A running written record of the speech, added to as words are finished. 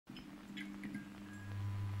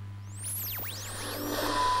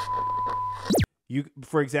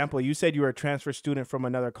for example, you said you were a transfer student from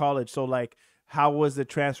another college. So like, how was the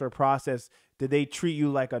transfer process? Did they treat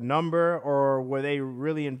you like a number, or were they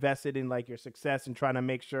really invested in like your success and trying to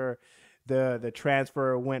make sure the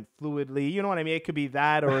transfer went fluidly? You know what I mean? It could be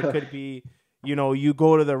that, or it could be, you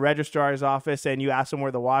go to the registrar's office and you ask them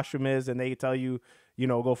where the washroom is and they tell you,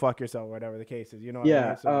 go fuck yourself, whatever the case is. You know what I Yeah.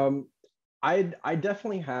 mean? So I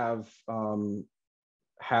definitely have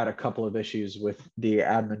had a couple of issues with the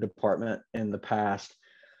admin department in the past.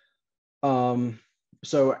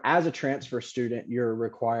 So as a transfer student, you're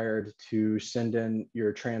required to send in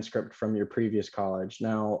your transcript from your previous college.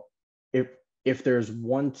 Now, if there's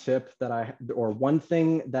one tip or one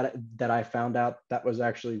thing that I found out that was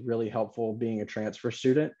actually really helpful being a transfer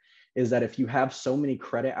student, is that if you have so many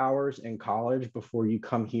credit hours in college before you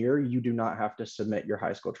come here, you do not have to submit your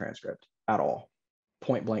high school transcript at all.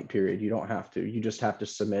 Point blank period. You don't have to. You just have to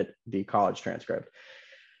submit the college transcript.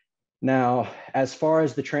 Now, as far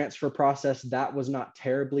as the transfer process, that was not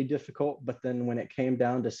terribly difficult. But then when it came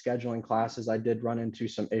down to scheduling classes, I did run into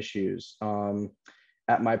some issues.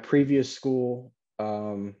 At my previous school,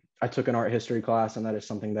 I took an art history class, and that is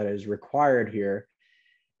something that is required here.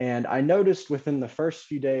 And I noticed within the first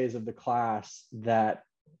few days of the class that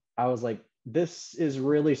I was like, this is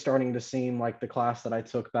really starting to seem like the class that I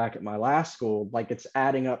took back at my last school. Like, it's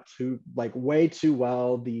adding up to like way too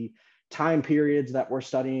well. The time periods that we're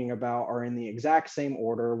studying about are in the exact same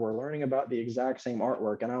order. We're learning about the exact same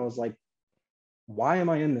artwork. And I was like, why am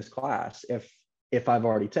I in this class if I've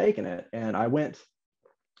already taken it? And I went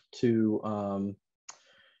to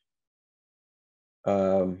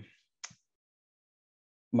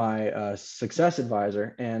my success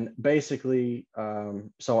advisor, and basically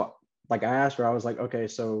so like I asked her, I was like, okay,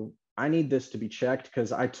 so I need this to be checked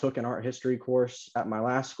because I took an art history course at my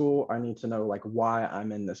last school. I need to know like why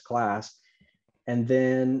I'm in this class. And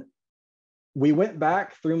then we went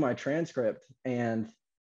back through my transcript, and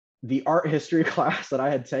the art history class that I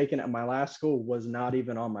had taken at my last school was not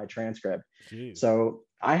even on my transcript. Jeez. So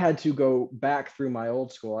I had to go back through my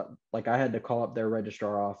old school. Like, I had to call up their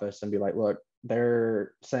registrar office and be like, look,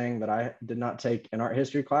 they're saying that I did not take an art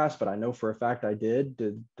history class, but I know for a fact I did.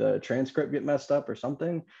 Did the transcript get messed up or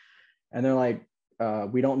something? And they're like,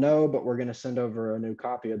 we don't know, but we're going to send over a new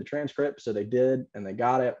copy of the transcript. So they did, and they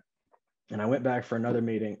got it. And I went back for another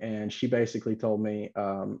meeting, and she basically told me,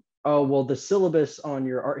 oh, well, the syllabus on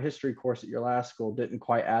your art history course at your last school didn't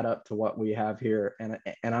quite add up to what we have here.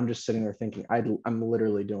 And I'm just sitting there thinking, I'm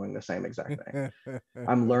literally doing the same exact thing.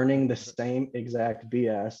 I'm learning the same exact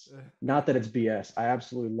BS. Not that it's BS. I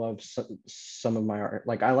absolutely love some of my art.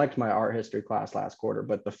 Like, I liked my art history class last quarter,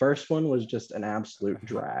 but the first one was just an absolute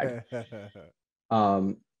drag.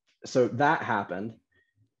 So that happened.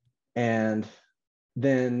 And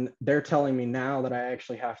then they're telling me now that I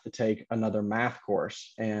actually have to take another math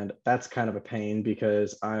course. And that's kind of a pain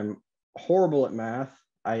because I'm horrible at math.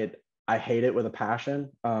 I hate it with a passion.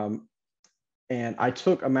 And I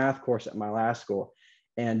took a math course at my last school.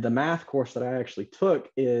 And the math course that I actually took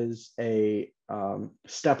is a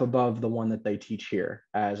step above the one that they teach here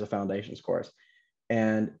as a foundations course.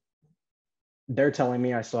 And they're telling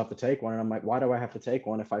me I still have to take one. And I'm like, why do I have to take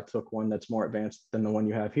one if I took one that's more advanced than the one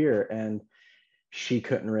you have here? And she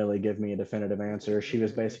couldn't really give me a definitive answer. She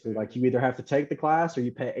was basically like, you either have to take the class or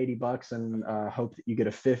you pay $80 and hope that you get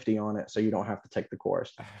a 50 on it so you don't have to take the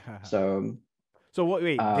course. So what?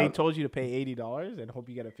 Wait, they told you to pay $80 and hope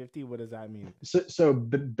you get a 50. What does that mean? So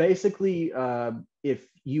basically, if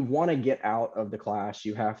you want to get out of the class,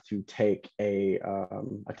 you have to take a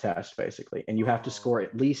test, basically, and you have to score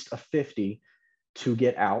at least a 50 to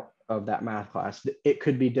get out of that math class. It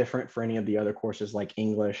could be different for any of the other courses like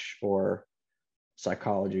English or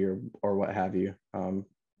psychology or what have you.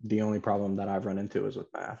 The only problem that I've run into is with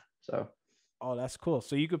math. So that's cool.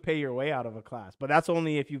 So you could pay your way out of a class, but that's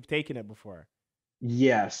only if you've taken it before.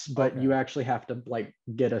 Yes, but you actually have to like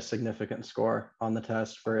get a significant score on the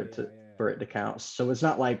test for it to count. So it's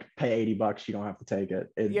not like pay $80, you don't have to take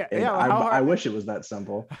it. I wish it was that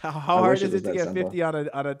simple. How hard is it to get 50 on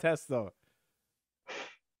a test though?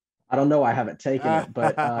 I don't know. I haven't taken it,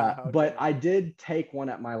 but but I did take one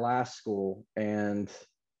at my last school, and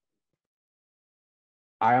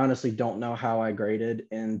I honestly don't know how I graded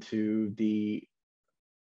into the.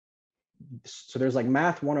 So there's like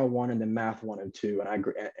math 101 and then math 102,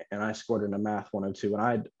 and I scored in a math 102,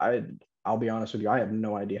 and I'll be honest with you, I have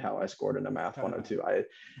no idea how I scored in a math 102.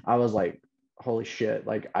 I was like, holy shit,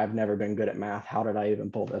 like I've never been good at math. How did I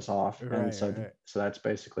even pull this off? Right, so that's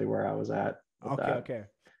basically where I was at. Okay.